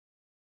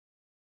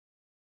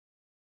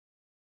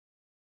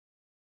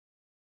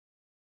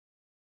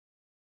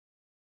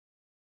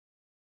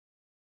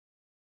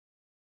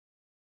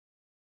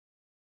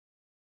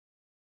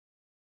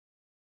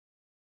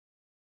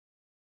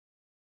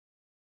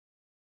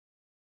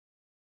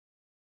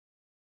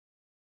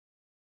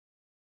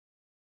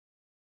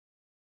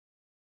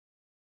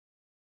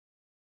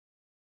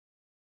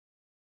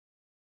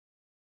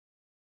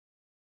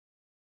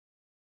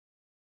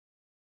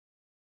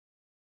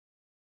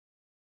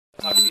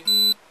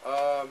Can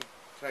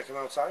I come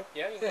outside?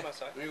 Yeah, you can come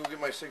outside. Let me go get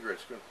my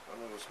cigarettes. I'm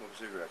gonna go smoke a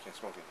cigarette. I can't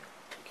smoke in here.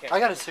 You can't I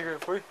got a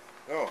cigarette for you.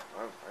 No,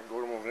 I can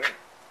go to them over there.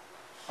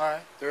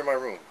 Alright. They're in my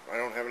room. I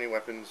don't have any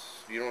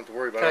weapons. You don't have to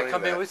worry about Can any I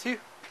come of that. in with you?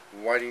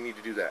 Why do you need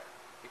to do that?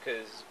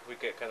 Because we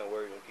get kind of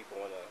worried when people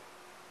want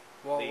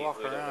to leave. Walk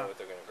We don't know around. what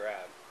they're going to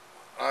grab.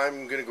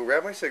 I'm gonna go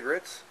grab my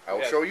cigarettes. I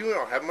will show you.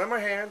 I'll have them in my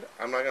hand.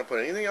 I'm not gonna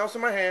put anything else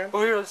in my hand.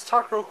 Well, here, let's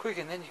talk real quick,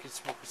 and then you can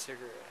smoke a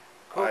cigarette.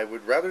 Cool. I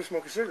would rather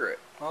smoke a cigarette.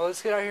 Well,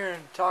 let's get out here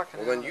and talk.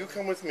 Well, then you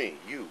come with me.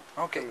 You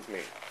okay? Come with me.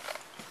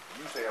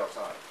 You stay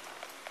outside.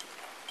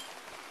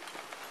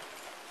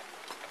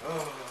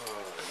 Oh,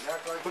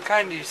 What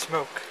kind do you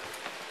smoke?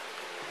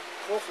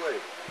 Full flavor.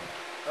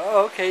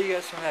 Oh, okay. You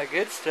got some of that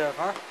good stuff,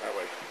 huh? That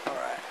way. All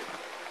right.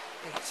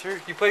 Thank you,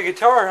 sir. You play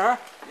guitar, huh?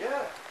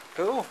 Yeah.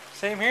 Cool.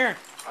 Same here.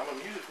 I'm a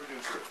music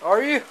producer.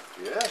 Are you?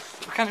 Yes.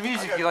 What kind of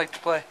music do you like to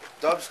play?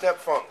 Dubstep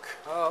funk.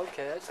 Oh,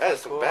 okay. That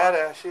is some cool.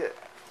 badass shit.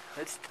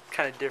 That's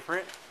kind of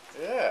different.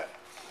 Yeah.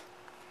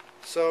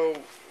 So,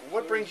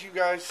 what brings you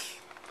guys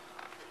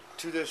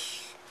to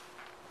this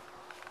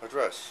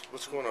address?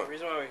 What's going on? The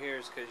reason why we're here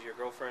is because your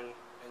girlfriend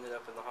ended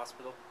up in the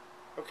hospital.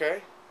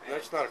 Okay.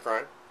 That's not a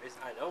crime.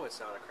 I know it's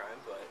not a crime,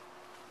 but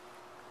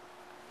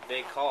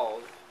they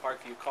called,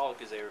 Parkview called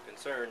because they were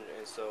concerned,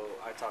 and so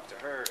I talked to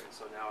her, and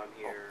so now I'm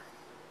here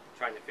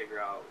trying to figure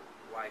out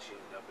why she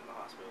ended up in the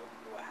hospital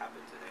and what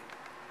happened today.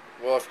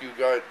 Well, do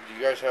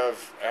you guys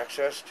have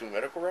access to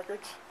medical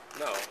records?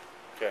 No.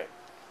 Okay.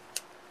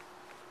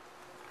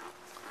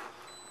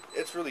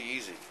 It's really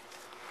easy.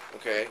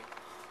 Okay.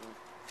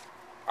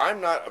 I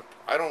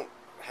don't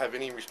have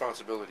any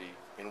responsibility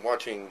in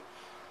watching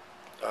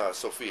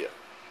Sophia.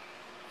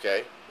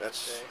 Okay?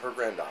 That's her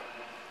granddaughter.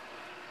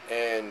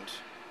 And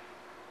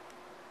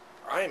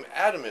I am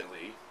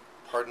adamantly,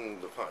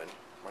 pardon the pun,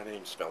 my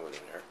name's spelled in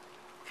there,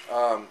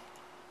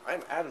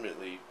 I'm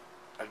adamantly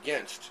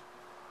against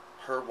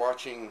her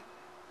watching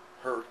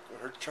her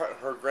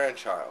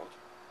grandchild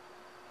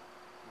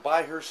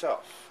by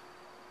herself.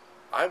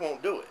 I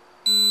won't do it.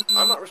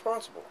 I'm not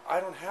responsible. I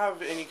don't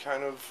have any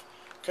kind of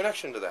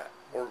connection to that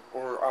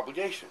or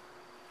obligation,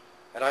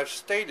 and I've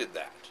stated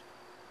that.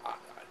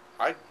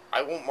 I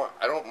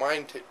don't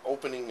mind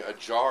opening a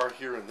jar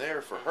here and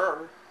there for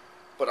her,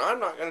 but I'm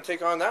not going to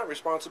take on that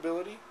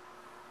responsibility.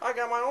 I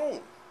got my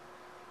own.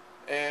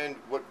 And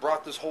what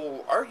brought this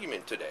whole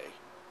argument today,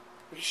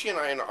 she and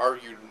I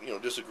argued,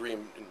 disagreed,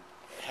 and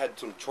had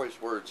some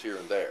choice words here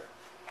and there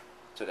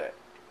today.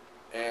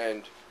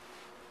 And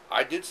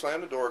I did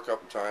slam the door a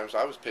couple times.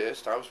 I was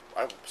pissed. I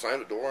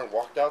slammed the door and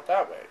walked out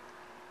that way.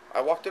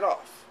 I walked it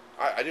off.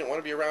 I didn't want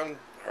to be around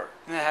her.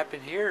 And that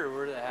happened here, or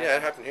where did that happen? Yeah,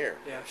 it happened here.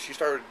 Yeah.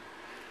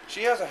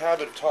 She has a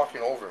habit of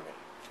talking over me.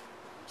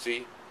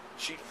 See?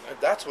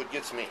 That's what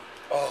gets me.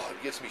 Oh,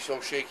 it gets me so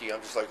shaky.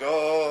 I'm just like,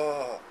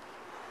 oh.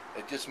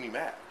 It gets me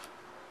mad.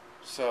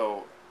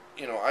 So,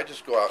 I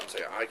just go out and say,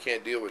 I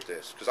can't deal with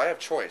this. Because I have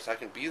choice. I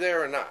can be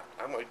there or not.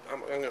 I'm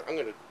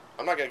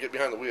not going to get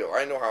behind the wheel.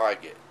 I know how I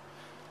get.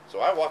 So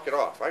I walk it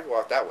off. I go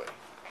out that way.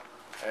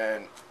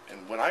 And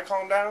when I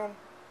calm down,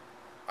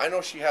 I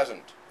know she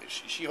hasn't.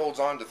 She holds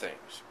on to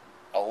things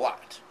a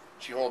lot.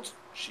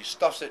 She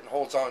stuffs it and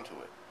holds on to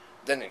it.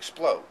 Then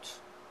explodes.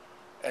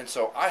 And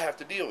so I have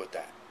to deal with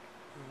that.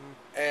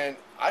 Mm-hmm. And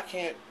I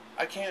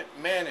can't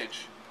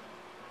manage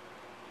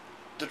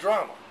the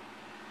drama.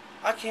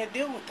 I can't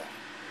deal with that.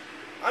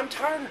 I'm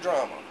tired of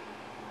drama.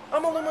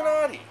 I'm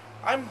Illuminati.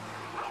 I'm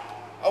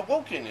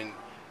awoken and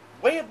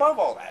way above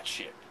all that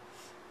shit.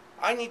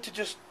 I need to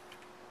just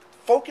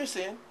focus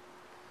in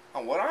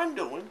on what I'm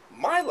doing,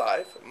 my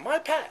life, my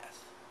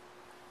path,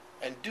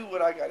 and do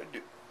what I gotta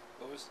do.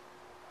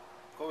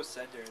 What was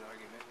said during the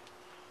argument?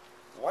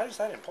 Why is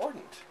that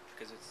important?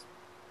 Because it's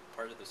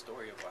part of the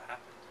story of what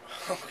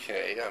happened.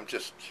 Okay, I'm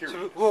just curious.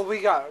 So, well, we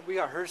got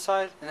her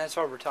side, and that's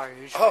why we're talking.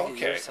 Oh,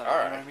 okay. Your side, all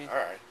right. You know what I mean? All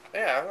right.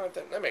 Yeah,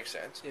 that makes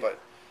sense. Yeah. But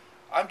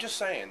I'm just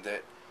saying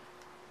that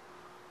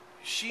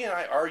she and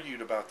I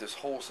argued about this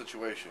whole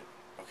situation.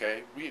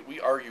 Okay, we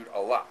argued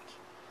a lot.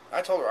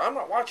 I told her I'm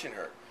not watching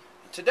her.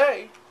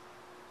 Today,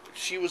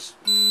 she was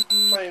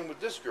playing with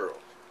this girl,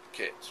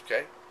 kids.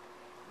 Okay,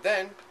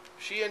 then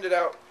she ended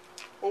out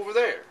over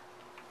there,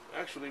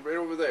 actually right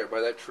over there by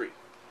that tree,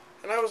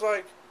 and I was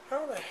like,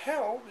 how the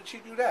hell did she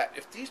do that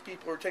if these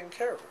people are taking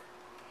care of her?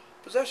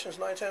 Possession is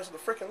 9 tenths of the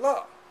freaking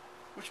law,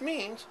 which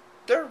means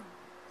they're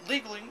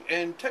legally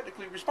and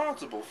technically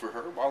responsible for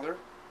her while they're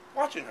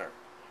watching her,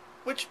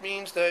 which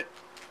means that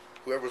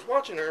whoever's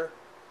watching her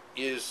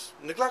is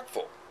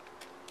neglectful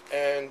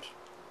and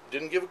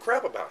didn't give a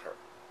crap about her.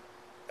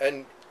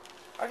 And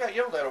I got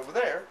yelled at over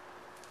there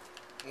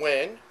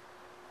when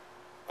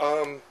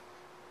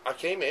I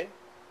came in.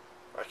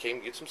 I came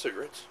to get some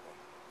cigarettes,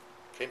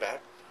 came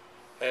back,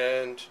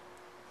 and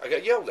I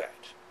got yelled at.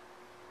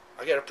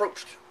 I got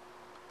approached.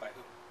 By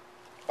who?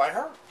 By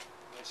her.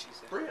 What she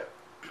said? Bria.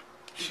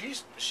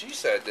 She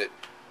said that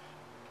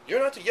you're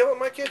not to yell at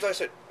my kids. I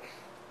said,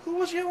 who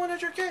was yelling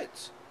at your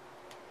kids?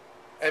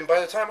 And by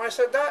the time I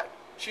said that,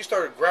 she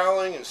started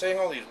growling and saying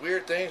all these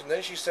weird things, and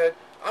then she said,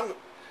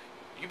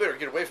 you better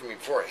get away from me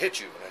before I hit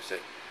you. And I said,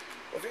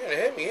 well, if you're going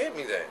to hit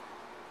me then.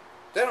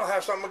 Then I'll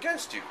have something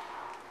against you.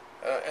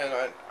 And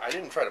I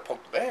didn't try to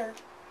poke the bear.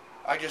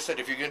 I just said,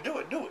 if you're going to do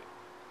it, do it.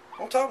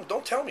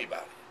 Don't tell me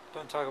about it.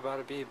 Don't talk about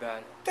it, be about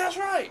it. That's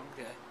right.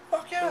 Okay.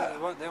 Fuck yeah.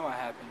 Then what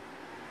happened?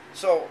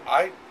 So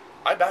I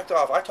backed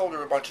off. I told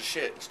her a bunch of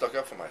shit and stuck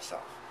up for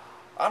myself.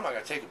 I'm not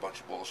going to take a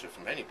bunch of bullshit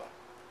from anybody.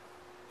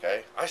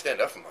 Okay? I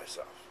stand up for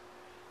myself.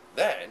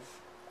 Then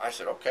I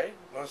said, okay,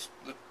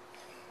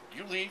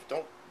 you leave.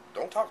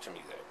 Don't talk to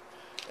me then.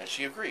 And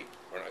she agreed.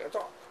 We're not going to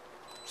talk.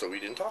 So we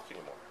didn't talk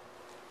anymore.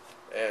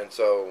 And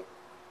so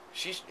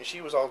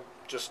she was all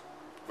just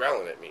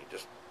growling at me,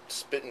 just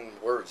spitting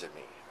words at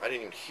me. I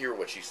didn't even hear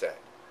what she said.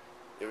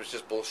 It was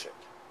just bullshit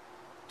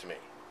to me.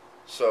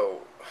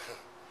 So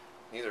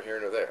neither here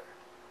nor there.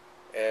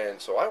 And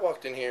so I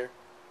walked in here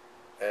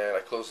and I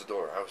closed the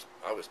door.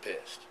 I was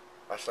pissed.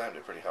 I slammed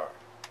it pretty hard.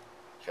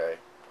 Okay?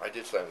 I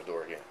did slam the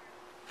door again.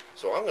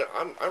 So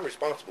I'm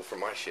responsible for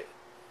my shit.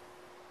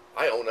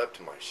 I own up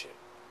to my shit.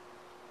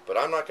 But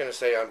I'm not going to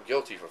say I'm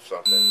guilty for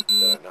something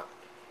that I'm not.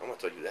 I'm going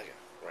to tell you that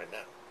right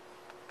now.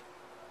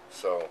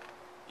 So,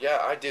 yeah,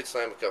 I did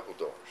slam a couple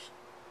doors.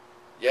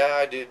 Yeah,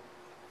 I did.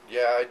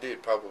 Yeah, I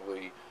did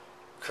probably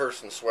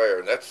curse and swear.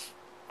 And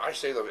I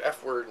say the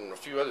F word and a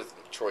few other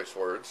choice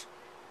words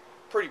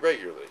pretty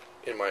regularly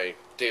in my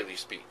daily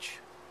speech.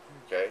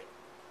 Okay?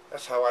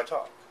 That's how I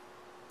talk.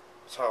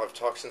 That's how I've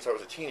talked since I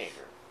was a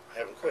teenager. I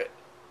haven't quit.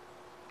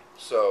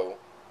 So,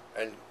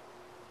 and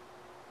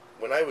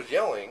when I was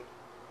yelling,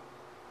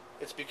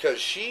 it's because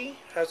she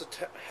has a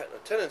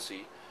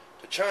tendency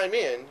to chime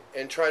in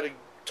and try to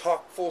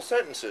talk full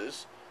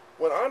sentences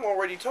when I'm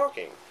already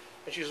talking.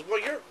 And she says, well,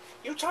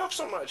 you talk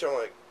so much. I'm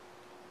like,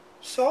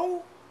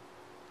 so?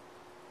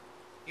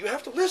 You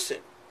have to listen.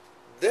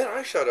 Then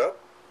I shut up,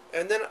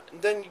 and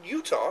then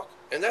you talk,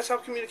 and that's how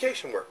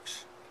communication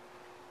works.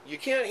 You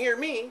can't hear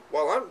me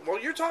while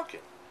you're talking,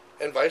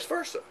 and vice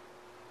versa.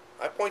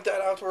 I point that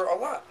out to her a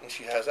lot, and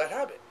she has that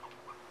habit.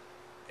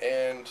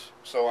 And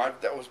so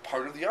that was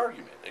part of the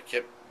argument. It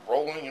kept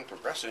rolling and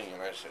progressing,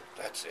 and I said,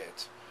 that's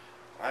it.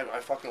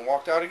 I fucking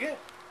walked out again.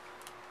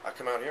 I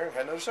come out here and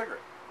had another cigarette.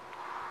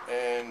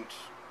 And,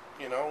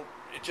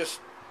 it's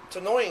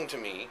annoying to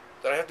me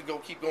that I have to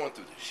keep going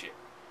through this shit.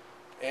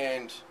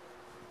 And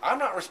I'm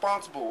not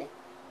responsible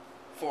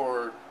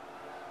for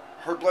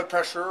her blood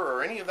pressure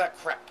or any of that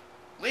crap.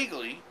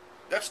 Legally,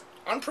 that's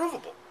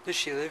unprovable. Does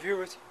she live here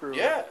with you?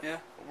 Yeah. Yeah.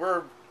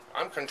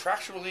 I'm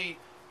contractually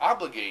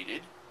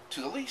obligated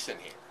to the lease in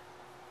here.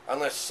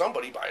 Unless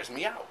somebody buys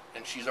me out.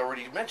 And she's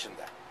already mentioned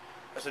that.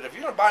 I said, if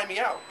you're going to buy me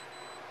out,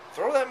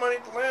 throw that money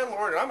at the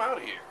landlord and I'm out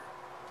of here.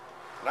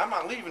 And I'm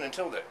not leaving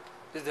until then.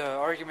 Did the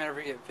argument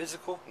ever get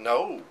physical?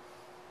 No.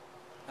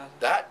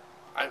 Nothing?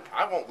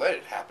 I won't let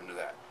it happen to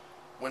that.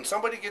 When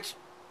somebody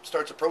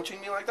starts approaching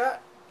me like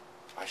that,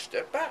 I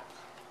step back.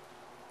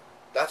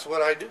 That's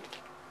what I do.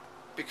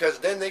 Because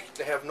then they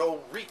have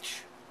no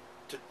reach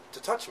to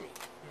touch me.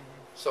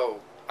 Mm-hmm. So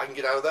I can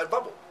get out of that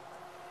bubble.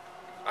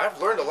 I've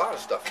learned a lot of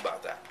stuff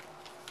about that.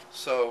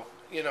 So,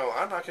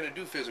 I'm not going to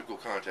do physical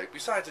contact.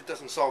 Besides, it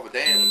doesn't solve a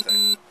damn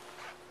thing.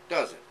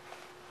 Does it?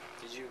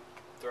 Did you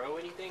throw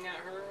anything at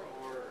her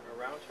or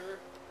around her?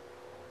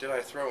 Did I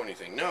throw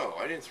anything? No,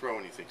 I didn't throw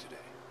anything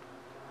today.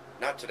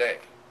 Not today.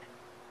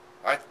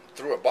 I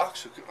threw a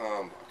box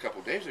a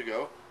couple days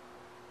ago.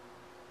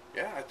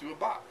 Yeah, I threw a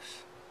box.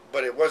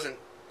 But it wasn't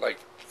like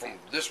from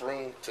this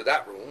room to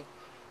that room.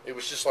 It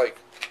was just like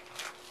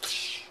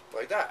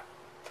that.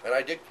 And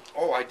I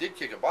did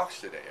kick a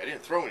box today. I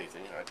didn't throw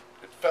anything.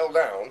 It fell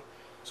down,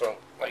 so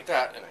like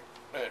that, and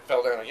it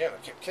fell down again.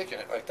 I kept kicking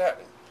it like that,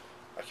 and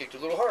I kicked a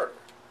little harder.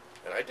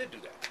 And I did do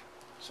that.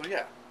 So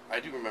yeah, I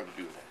do remember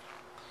doing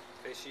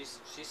that. Okay, she's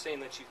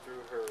saying that she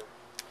threw her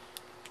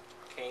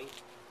cane.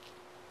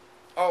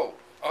 Oh,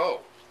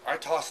 I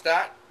tossed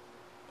that.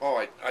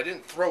 Oh, I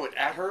didn't throw it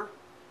at her.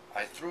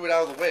 I threw it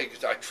out of the way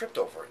because I tripped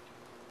over it.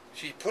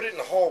 She put it in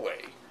the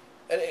hallway,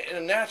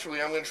 and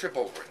naturally I'm going to trip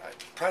over it. I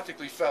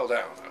practically fell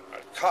down. I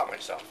caught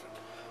myself.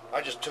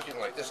 I just took it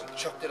like this and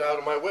chucked it out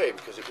of my way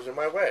because it was in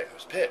my way. I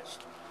was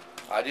pissed.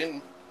 I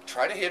didn't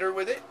try to hit her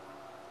with it.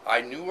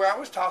 I knew where I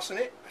was tossing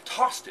it. I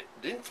tossed it.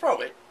 Didn't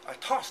throw it. I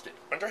tossed it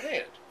underhand.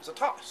 It was a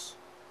toss.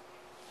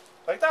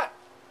 Like that.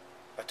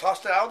 I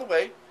tossed it out of the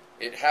way.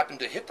 It happened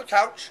to hit the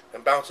couch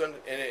and bounce and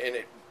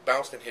it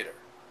bounced and hit her.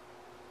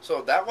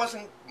 So that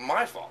wasn't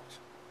my fault.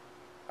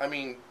 I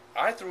mean,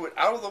 I threw it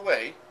out of the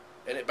way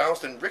and it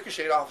bounced and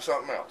ricocheted off of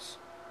something else.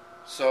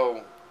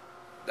 So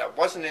that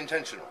wasn't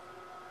intentional.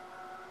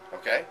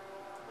 Okay?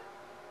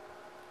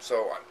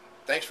 So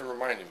thanks for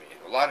reminding me.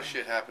 A lot of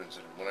shit happens,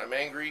 and when I'm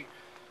angry,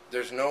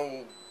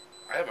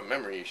 I have a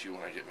memory issue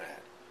when I get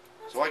mad.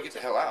 So I get the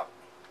hell out.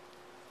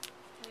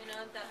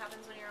 That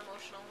happens when you're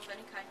emotional of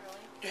any kind, really.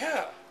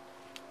 Yeah.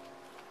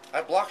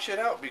 I block shit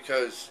out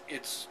because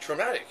it's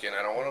traumatic and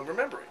I don't want to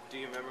remember it. Do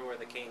you remember where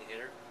the cane hit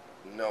her?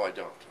 No, I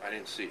don't. I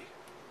didn't see.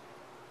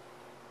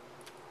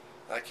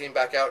 I came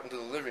back out into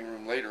the living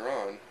room later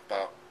on,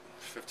 about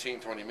 15,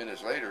 20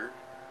 minutes later,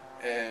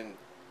 and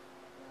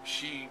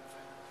she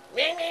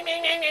meh, meh,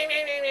 meh, meh, meh,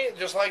 meh, meh, meh,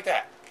 just like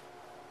that.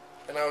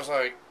 And I was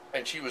like,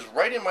 and she was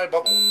right in my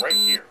bubble, right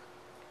here.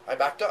 I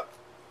backed up.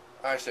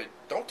 I said,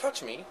 don't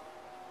touch me.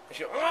 And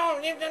she, oh,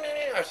 meh, meh, meh,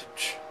 meh. I said,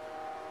 shh.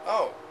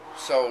 Oh,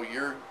 so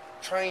you're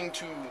trying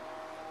to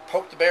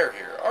poke the bear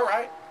here. All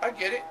right, I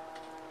get it.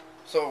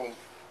 So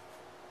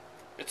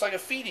it's like a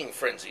feeding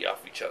frenzy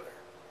off each other.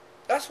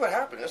 That's what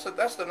happened. That's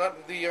the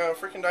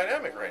freaking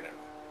dynamic right now.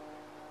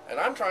 And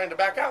I'm trying to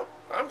back out.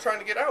 I'm trying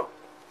to get out.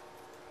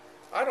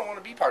 I don't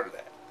want to be part of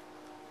that.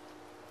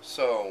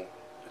 So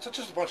it's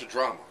just a bunch of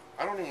drama.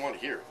 I don't even want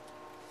to hear it.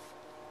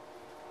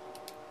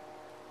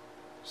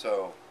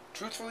 So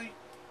truthfully,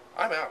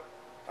 I'm out.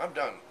 I'm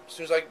done. As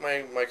soon as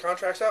my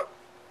contract's up,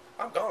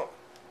 I'm gone.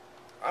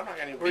 I'm not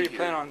gonna even Where be do you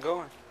plan on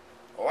going?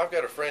 Oh, I've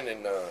got a friend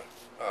in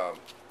what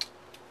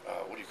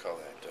do you call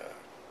that?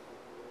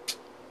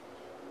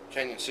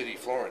 Canyon City,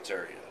 Florence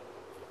area.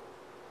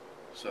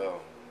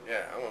 So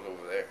yeah, I'm gonna go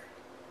over there.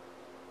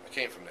 I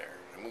came from there.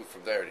 I moved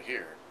from there to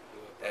here.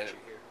 What brought you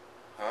here?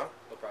 Huh?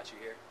 What brought you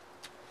here?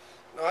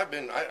 No,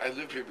 I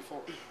lived here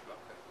before. Okay.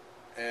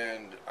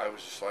 And I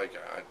was just like,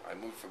 I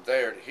moved from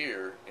there to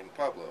here in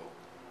Pueblo,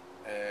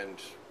 and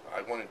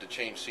I wanted to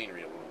change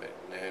scenery a little bit,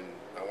 and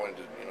I wanted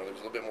to, there was a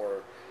little bit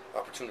more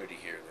opportunity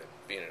here than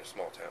being in a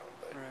small town.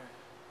 But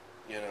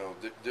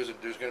Right.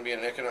 there's going to be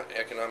an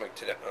economic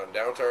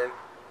downturn.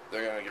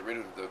 They're going to get rid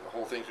of the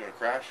whole thing's going to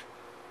crash,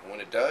 and when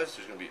it does,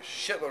 there's going to be a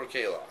shitload of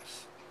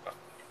chaos,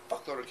 a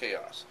fuckload of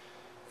chaos.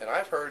 And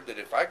I've heard that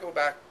if I go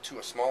back to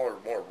a smaller,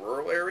 more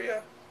rural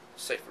area,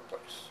 safer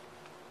place,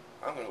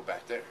 I'm going to go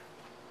back there.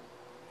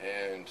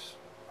 And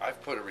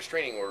I've put a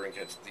restraining order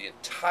against the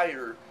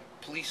entire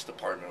police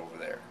department over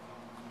there.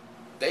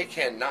 They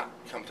cannot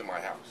come to my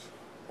house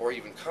or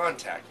even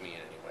contact me in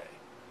any way.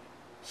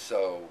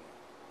 So,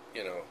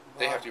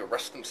 they have to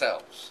arrest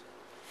themselves.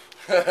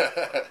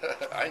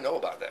 I know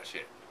about that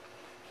shit.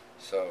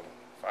 So,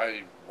 if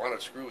I want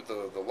to screw with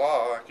the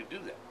law, I could do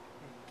that.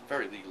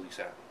 Very legally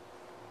sound.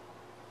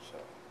 So,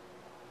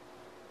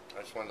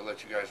 I just wanted to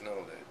let you guys know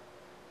that,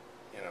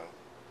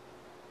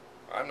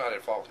 I'm not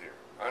at fault here.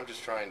 I'm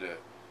just trying to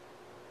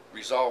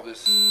resolve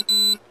this.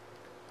 I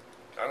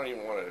don't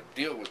even want to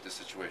deal with this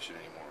situation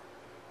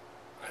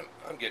anymore.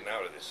 I'm getting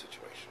out of this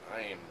situation.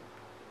 I am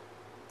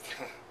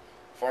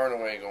far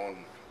and away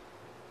going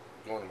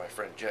to my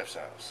friend Jeff's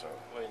house. So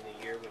What, in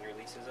the year when your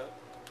lease is up?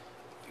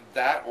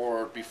 that,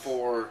 or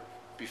before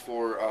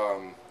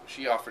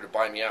she offered to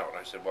buy me out, and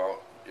I said,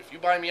 well, if you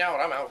buy me out,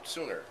 I'm out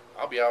sooner.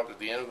 I'll be out at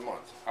the end of the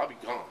month. I'll be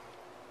gone.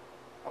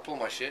 I'll pull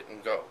my shit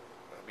and go.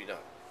 I'll be done.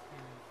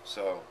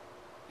 So,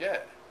 yeah,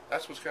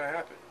 that's what's going to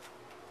happen.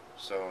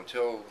 So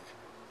until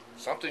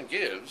something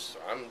gives,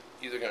 I'm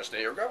either going to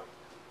stay or go.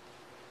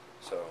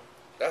 So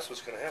that's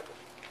what's going to happen.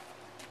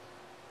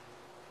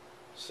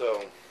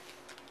 So,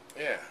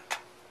 yeah.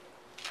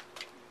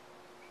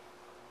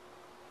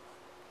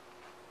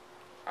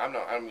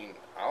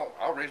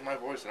 I'll raise my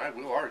voice and I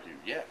will argue,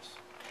 yes.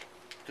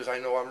 Because I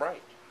know I'm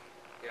right.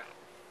 Yeah.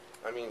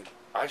 I mean,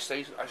 I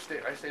stay to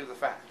the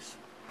facts.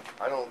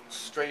 I don't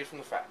stray from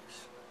the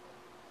facts.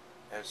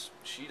 And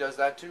she does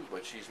that too,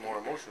 but she's more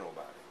emotional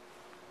about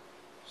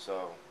it.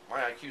 So, my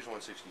IQ's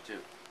 162.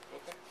 Okay.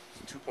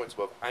 It's 2 points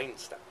above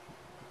Einstein.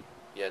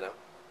 Yeah, no?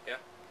 Yeah.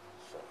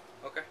 So.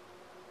 Okay.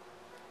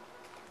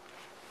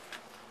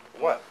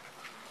 What?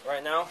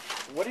 Right now?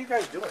 What are you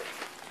guys doing?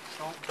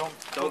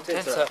 Don't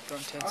tense up.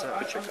 Don't tense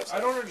up. I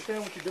don't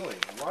understand what you're doing.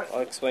 What? I'll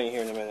explain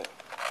here in a minute.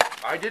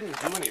 I didn't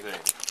do anything.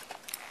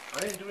 I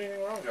didn't do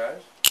anything wrong,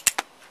 guys.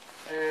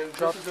 And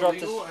Drop- this is drop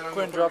illegal, this- and I'm go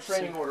going ahead to and put a drop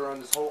training order on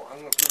this whole. I'm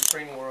going to put a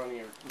training order on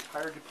your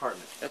entire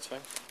department, That's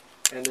fine.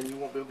 and then you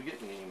won't be able to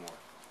get me anymore.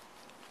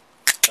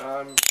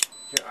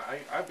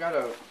 I've got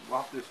to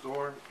lock this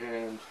door,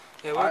 and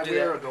Yeah, I we'll do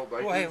wear that. adult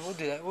Well, diapers. hey, we'll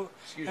do that.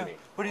 Excuse me.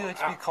 What do you like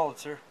to be called,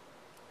 sir?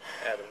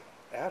 Adam.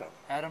 Adam.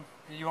 Adam?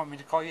 You want me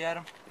to call you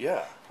Adam?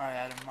 Yeah. All right,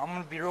 Adam. I'm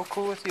gonna be real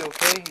cool with you,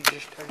 okay? I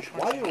just Why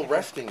want are you you to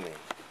arresting me?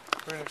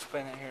 We're gonna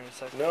explain that here in a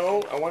second.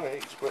 No, I want to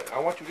explain. I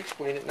want you to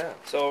explain it now.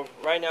 So,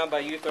 right now, by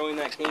you throwing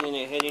that cane and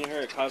it hitting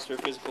her, it caused her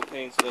physical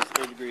pain, so that's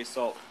third-degree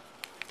assault.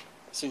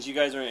 Since you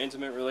guys are in an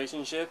intimate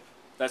relationship,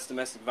 that's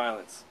domestic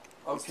violence.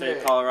 In the state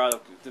of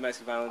Colorado,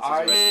 domestic violence is a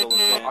arrestable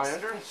I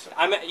offense.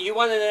 understand. You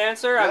wanted an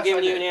answer? Yes, I'm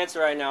giving I you did. an answer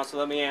right now, so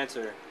let me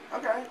answer.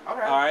 Okay.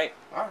 Alright?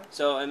 All right.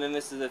 So, and then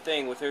this is the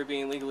thing, with her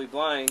being legally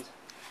blind,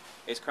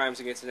 it's crimes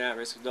against an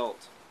at-risk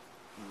adult.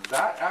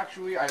 That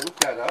actually, I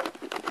looked that up,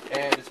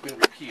 and it's been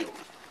repealed.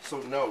 So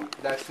no,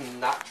 that's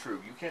not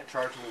true. You can't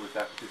charge me with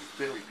that because it's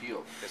been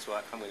repealed. Guess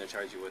what? I'm going to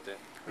charge you with it.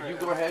 You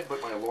go ahead,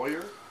 but my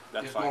lawyer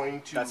That's is fine.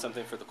 going to. That's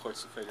something for the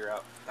courts to figure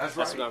out. That's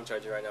That's right. what I'm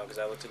charging right now because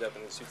I looked it up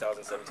in the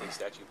 2017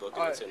 statute book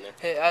and All it's right. in there.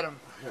 Hey, Adam.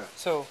 Yeah.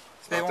 So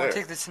they not won't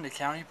there. take this into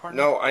county, partner?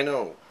 No, I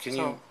know. Can So,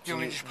 you? you Can want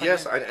me you to just put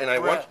yes, it in? I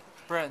We're want. at-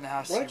 We're at in the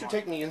house. Why don't you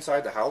take me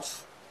inside the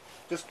house?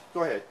 Just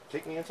go ahead.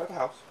 Take me inside the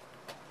house.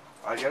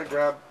 I gotta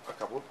grab a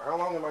couple. How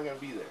long am I gonna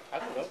be there? I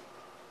don't know.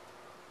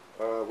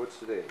 What's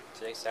today?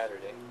 Today's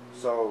Saturday.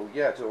 So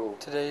yeah, till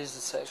Today's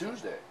the second.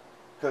 Tuesday,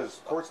 because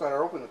court's not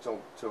open until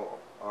Today's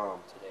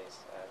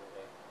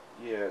Saturday.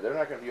 Yeah, they're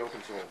not gonna be open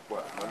till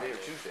what, Monday or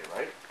Tuesday,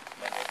 right?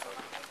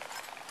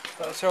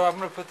 So I'm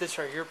gonna put this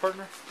right here,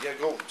 partner. Yeah,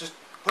 go. Just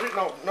put it.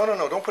 No,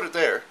 don't put it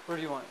there. Where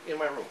do you want it? In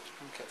my room.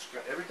 Okay.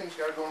 Everything's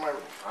got to go in my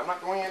room. I'm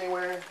not going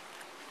anywhere.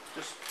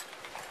 Just,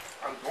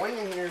 I'm going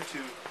in here to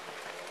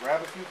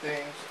grab a few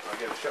things. I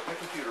gotta shut my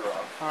computer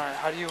off. All right.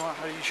 How do you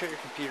shut your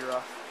computer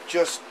off?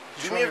 Just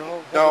You do want me me a,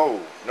 to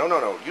hold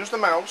no. Use the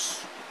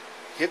mouse.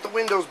 Hit the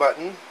Windows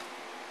button.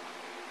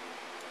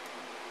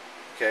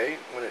 Okay,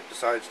 when it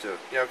decides to.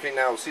 Yeah. Okay.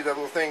 Now see that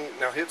little thing.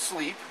 Now hit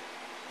sleep.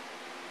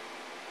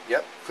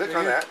 Yep. Click Right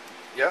on here? that.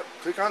 Yep.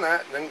 Click on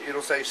that. And then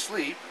it'll say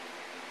sleep.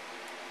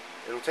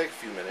 It'll take a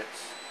few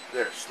minutes.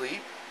 There.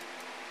 Sleep.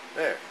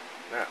 There.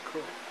 Now.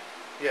 Cool.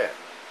 Yeah.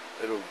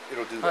 It'll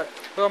do All that. right.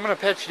 Well, I'm gonna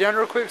pat you down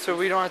real quick so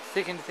we don't have to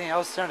take anything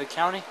else down to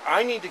county.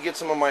 I need to get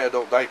some of my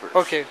adult diapers.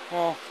 Okay.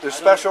 Well, They're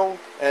special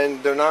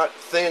and they're not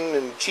thin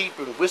and cheap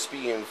and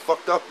wispy and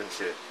fucked up and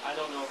shit. I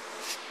don't know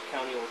if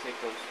county will take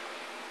those.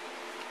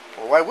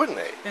 Well, why wouldn't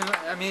they?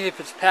 I mean, if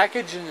it's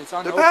packaged and it's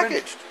They're unopened.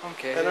 packaged.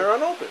 Okay. And they're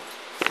unopened.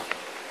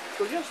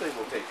 So yes, they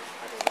will take them.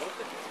 I don't know if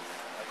they will.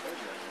 I've heard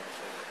you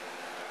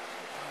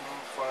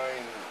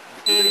Fine.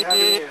 Do they have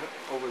any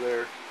over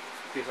there in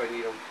case I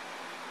need them?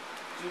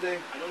 Do they?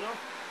 I don't know.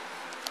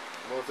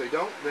 Well, if they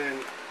don't, then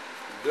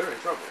they're in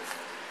trouble.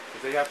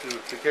 Because they have to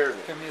take care of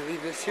me. Can we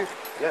leave this here?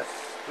 Yes,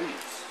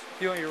 please.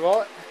 You want your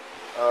wallet?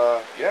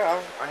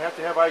 Yeah, I have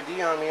to have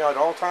ID on me at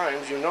all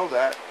times. You know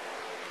that.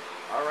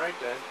 All right,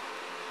 then.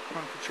 I'm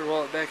gonna put your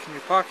wallet back in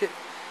your pocket.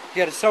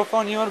 You got a cell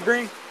phone you want to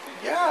bring?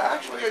 Yeah,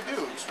 actually I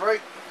do. It's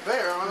right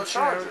there on the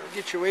charger.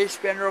 Get your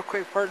waistband real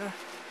quick, partner.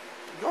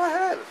 Go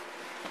ahead.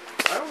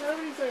 I don't have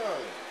anything on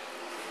me.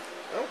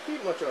 I don't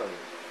keep much on me.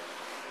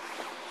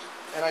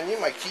 And I need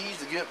my keys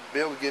to be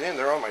able to get in.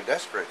 They're on my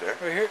desk right there.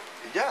 Right here?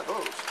 Yeah,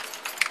 those.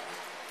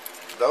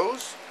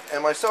 Those.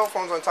 And my cell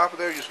phone's on top of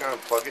there. You just gotta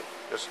plug it.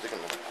 Just stick them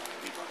in.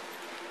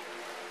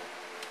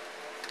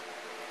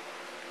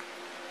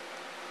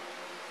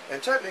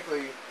 And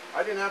technically,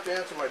 I didn't have to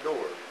answer my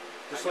door.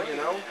 Just so you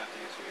know.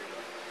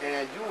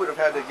 And you would have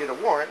had to get a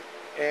warrant.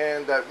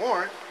 And that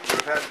warrant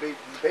would have had to be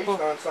based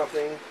on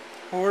something.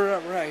 Well, we're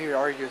not here to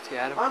argue with you,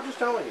 Adam. I'm just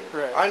telling you.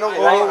 Right. I know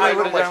Well, why we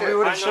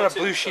would have shit. done a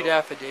blue sheet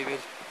affidavit.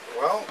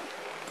 Well,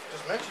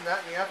 just mention that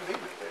in the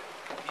affidavit.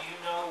 Do you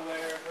know where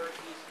her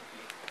keys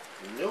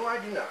could be? No, I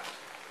do not.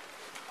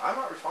 I'm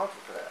not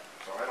responsible for that,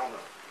 so I don't know.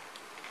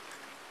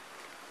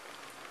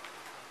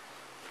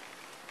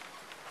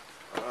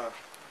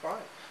 Fine.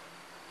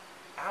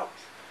 Ouch.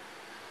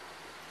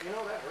 You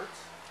know that hurts.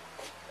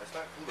 That's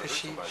not cool to hurt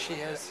She somebody like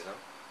has that, you know?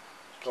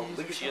 keys. Don't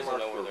leave She your doesn't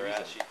mark know for where a they're at.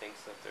 reason. She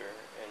thinks that they're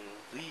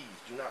Please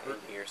do not in hurt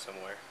me. here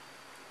somewhere.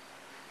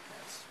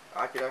 Yes.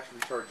 I could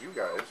actually charge you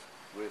guys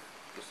with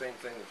the same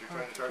thing that you're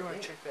trying to Do charge you want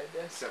me. to check that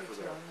desk? Except for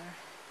It's that. on there.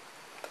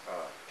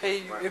 Uh,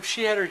 Hey, if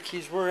she had her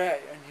keys, where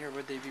at in here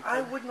would they be?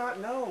 I put? would not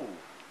know.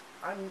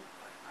 I'm.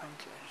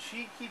 Okay.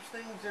 She keeps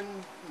things and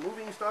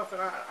moving stuff,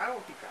 and I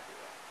don't keep track of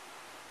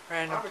that.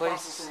 Random I'm place.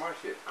 responsible for my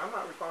shit. I'm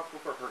not responsible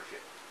for her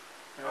shit.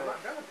 I'm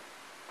not gonna be.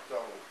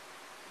 So,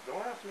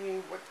 don't ask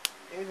me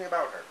anything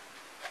about her.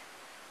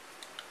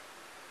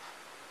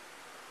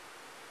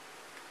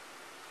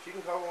 She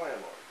can call the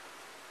landlord.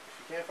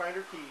 If she can't find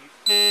her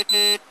keys,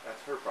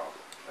 that's her problem.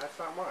 That's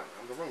not mine.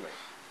 I'm the roommate.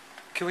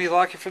 Can we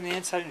lock it from the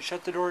inside and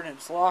shut the door and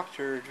it's locked,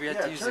 or do we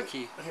have to use the turn-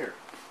 key? Here.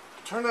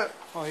 Turn that.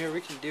 Oh, here, we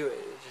can do it.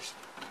 It just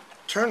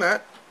Turn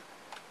that.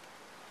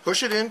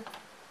 Push it in.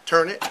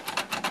 Turn it.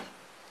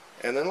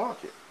 And then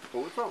lock it.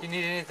 Pull it close. You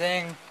need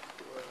anything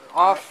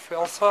off,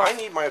 else off? I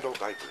need my adult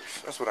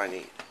diapers. That's what I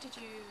need. Did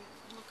you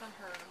look on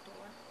her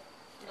door?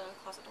 The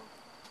closet door?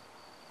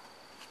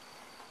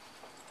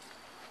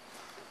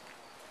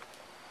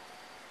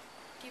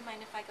 Do you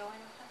mind if I go in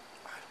with her?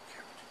 I don't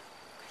care what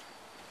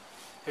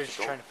you They're just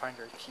Don't. trying to find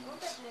her keys.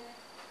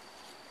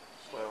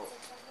 do. Well,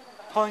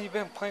 How long you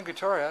been playing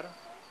guitar, Adam?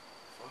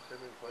 fuck, I've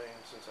been playing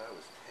since I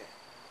was 10.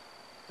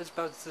 That's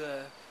about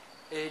the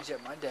age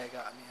that my dad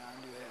got me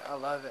onto it. I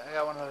love it. I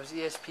got one of those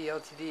ESP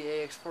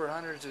LTD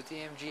AX400s with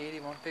EMG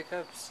 81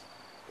 pickups.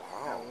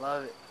 Wow. I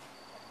love it.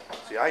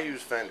 See, I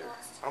use Fender.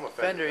 I'm a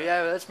Fender. Fender, guy.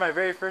 yeah, that's my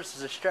very first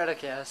as a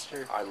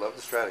Stratocaster. I love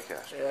the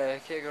Stratocaster. Yeah,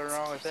 can't go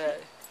wrong with that.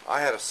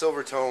 I had a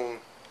Silvertone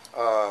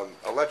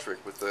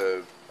electric with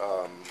the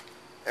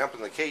amp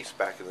in the case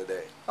back in the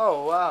day.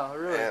 Oh wow,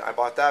 really? And I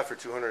bought that for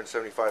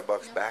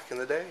 $275 back in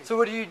the day. So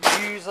what do you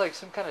use, like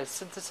some kind of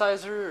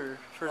synthesizer or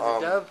for the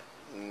dub?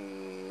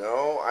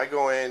 No, I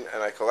go in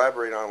and I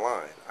collaborate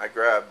online. I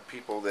grab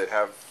people that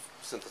have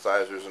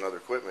synthesizers and other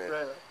equipment.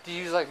 Right. Do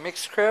you use like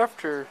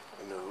Mixcraft or?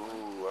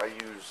 No, I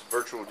use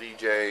Virtual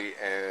DJ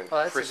and Oh,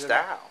 that's a good Crystal.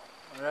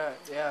 Right.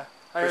 Yeah.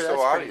 I heard Crystal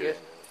that's pretty Audio.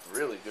 good.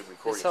 Really good They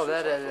recording. sell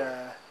that at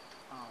software.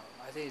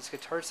 I think it's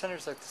Guitar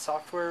Centers, like the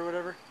software or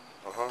whatever,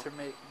 Uh-huh. to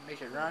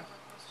make it run.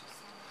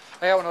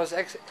 I got one of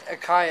those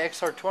Akai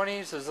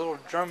XR20s, those little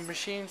drum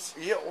machines.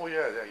 Yeah, oh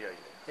yeah.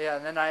 Yeah,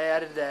 and then I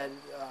added that.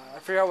 I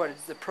forgot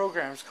what the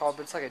program's called,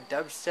 but it's like a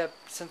dubstep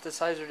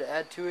synthesizer to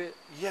add to it.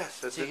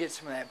 Yes, that's So you it. get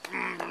some of that.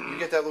 You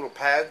get that little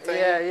pad thing.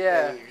 Yeah,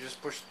 yeah. And you just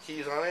push the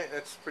keys on it.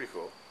 That's pretty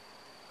cool.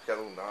 got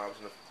little knobs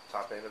in the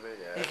top end of it.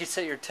 Yeah. You can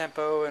set your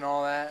tempo and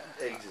all that.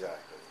 Exactly.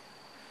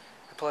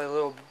 I play a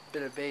little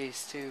bit of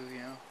bass too, you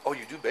know. Oh,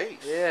 you do bass?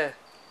 Yeah.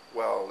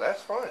 Well,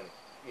 that's fun.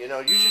 You know,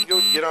 you should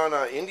go get on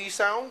Indie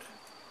Sound,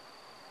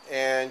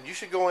 and you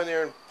should go in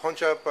there and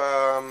punch up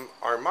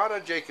Armada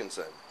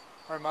Jacobson.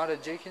 Armada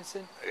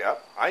Jacobson?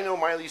 Yep. I know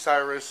Miley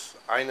Cyrus.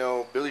 I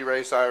know Billy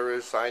Ray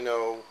Cyrus. I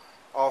know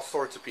all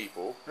sorts of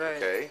people. Right.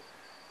 Okay.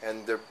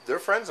 And they're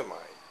friends of mine.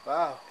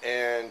 Wow.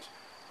 And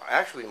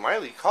actually,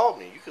 Miley called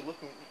me. You could look,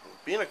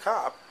 being a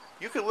cop,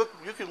 you could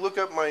look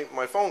up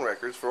my phone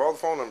records for all the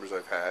phone numbers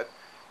I've had,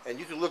 and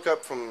you could look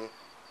up from,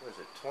 what is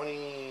it,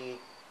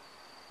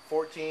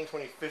 2014,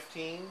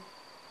 2015? Let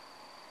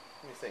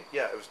me think.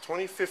 Yeah, it was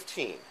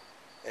 2015.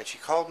 And she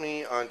called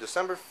me on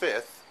December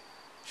 5th.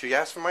 She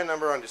asked for my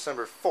number on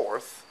December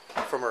 4th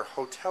from her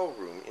hotel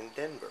room in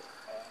Denver.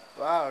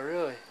 Wow,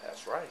 really?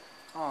 That's right.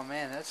 Oh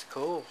man, that's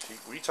cool.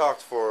 We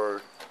talked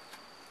for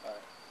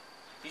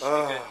 4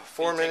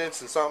 Can you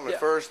minutes and something Yeah. at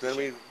first,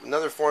 then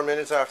another 4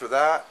 minutes after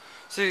that.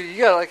 So you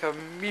got like a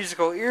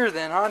musical ear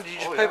then, huh? Did you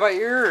just Oh, play yeah. by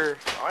ear? Or?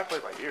 Oh, I play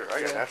by ear. I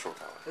got Yeah. natural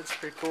talent. That's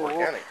pretty cool.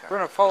 Organic We're talent.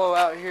 gonna follow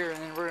out here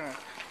and then we're gonna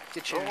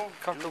get you Oh,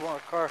 comfortable in the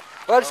car.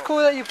 Well, that's Oh. cool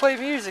that you play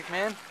music,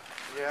 man.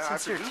 Yeah,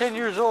 Since you're produced 10 it.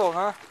 years old,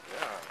 huh?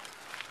 Yeah.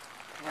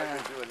 Yeah. I've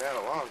been doing that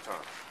a long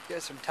time. You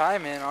got some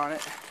time in on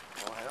it.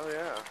 Oh, hell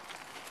yeah.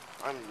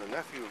 I'm the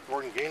nephew of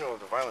Gordon Gano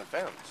of the Violent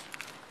Femmes.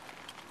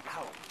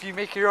 Do you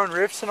make your own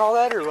riffs and all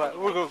that, or what?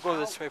 We'll go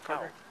this way,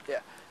 partner.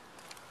 Yeah.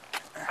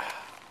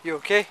 You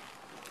okay?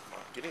 I'm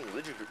getting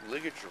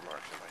ligature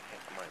marks on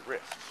my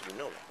wrists. You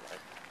know that, right?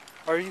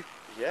 Are you?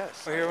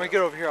 Yes. Oh, here, when we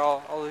get over here,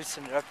 I'll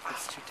loosen it up if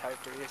it's too tight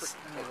for you. Let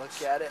me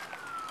look at it.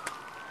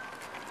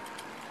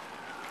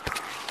 I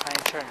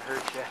ain't trying to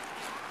hurt you.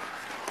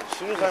 As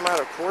soon as I'm out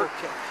of court.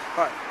 Okay.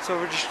 All right, so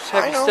we're just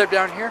have I you know. step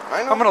down here.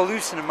 I know. I'm gonna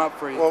loosen them up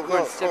for you. Well, Go ahead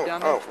no. and step down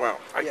there. Oh, well.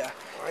 Yeah.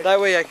 That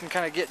way I can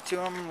kind of get to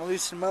them and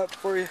loosen them up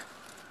for you.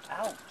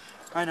 Ouch.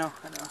 I know.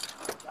 Ouch,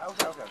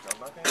 ouch, ouch. I'm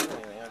not going to do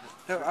anything.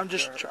 No, I'm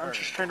just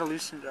trying to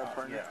loosen it up,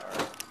 partner. Yeah, all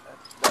right.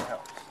 That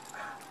helps.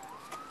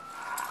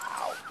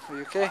 Are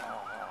you okay? Ow.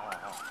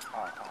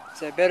 Is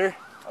that better?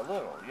 A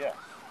little, yes.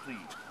 Please.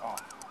 Oh.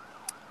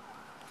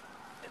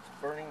 It's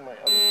burning my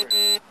other wrist.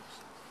 It's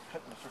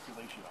cutting the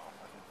circulation off.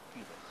 I can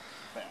feel it.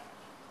 Bad.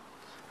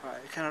 All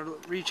right, kind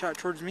of reach out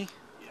towards me.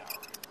 Yeah.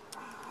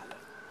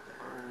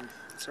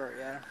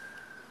 Sorry, Adam.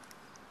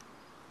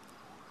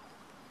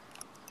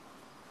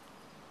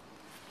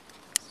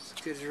 As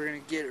good as we're gonna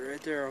get it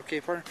right there,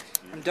 okay, partner?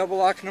 I'm double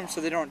locking them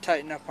so they don't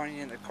tighten up on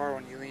you in the car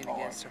when you lean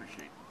against them.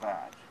 Appreciate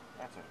that.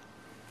 That's a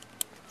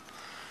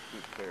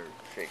good fair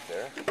shake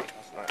there.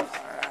 That's nice.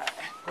 Alright,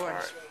 go ahead.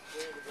 Alright.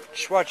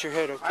 Just watch your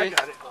head, I okay?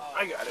 got it.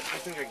 I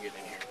think I can get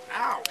in here.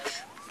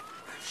 Ouch.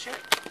 Shit.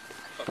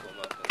 Fuck 'em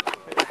up.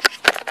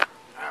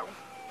 Ow.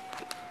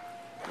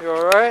 You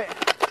alright?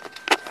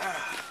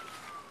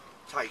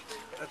 Tight.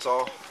 That's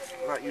all.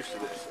 I'm not used to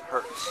this. It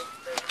hurts.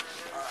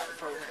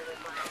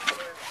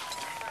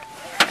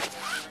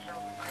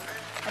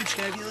 I'm just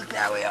gonna, if you look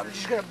that way, I'm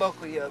just gonna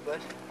buckle you up,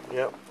 bud.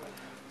 Yep.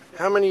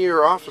 How many of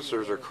your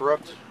officers are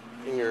corrupt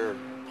in your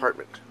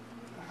apartment?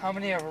 How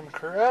many of them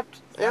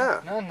corrupt?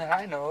 Yeah. None that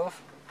I know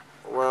of.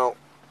 Well,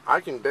 I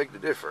can beg to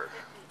differ.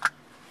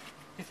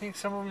 You think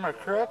some of them are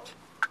corrupt?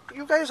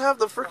 You guys have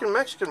the freaking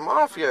Mexican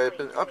mafia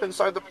up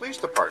inside the police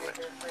department.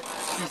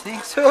 You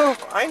think so?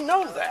 I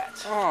know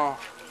that. Oh.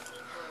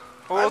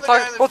 Well, I'm we'll the guy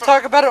talk. that We'll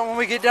talk about it when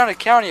we get down to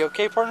county,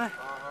 okay, partner?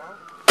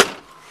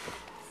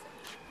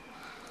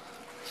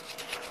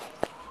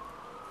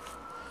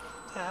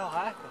 The hell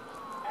happened?